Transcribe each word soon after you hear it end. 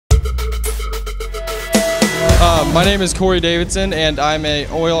My name is Cory Davidson, and I'm an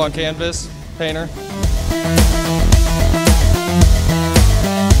oil on canvas painter.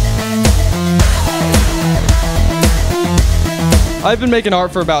 I've been making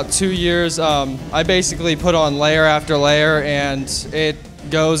art for about 2 years. I basically put on layer after layer, and it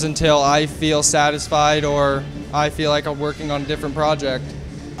goes until I feel satisfied or I feel like I'm working on a different project.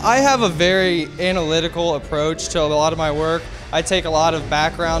 I have a very analytical approach to a lot of my work. I take a lot of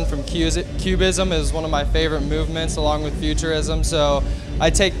background from Cubism, is one of my favorite movements, along with Futurism. So I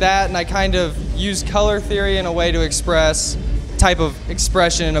take that and I kind of use color theory in a way to express type of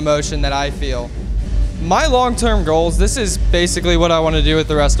expression and emotion that I feel. My long-term goals, this is basically what I want to do with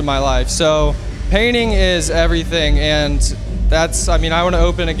the rest of my life. So painting is everything, and I want to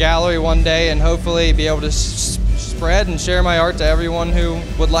open a gallery one day and hopefully be able to spread and share my art to everyone who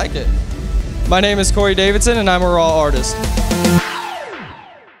would like it. My name is Cory Davidson, and I'm a raw artist.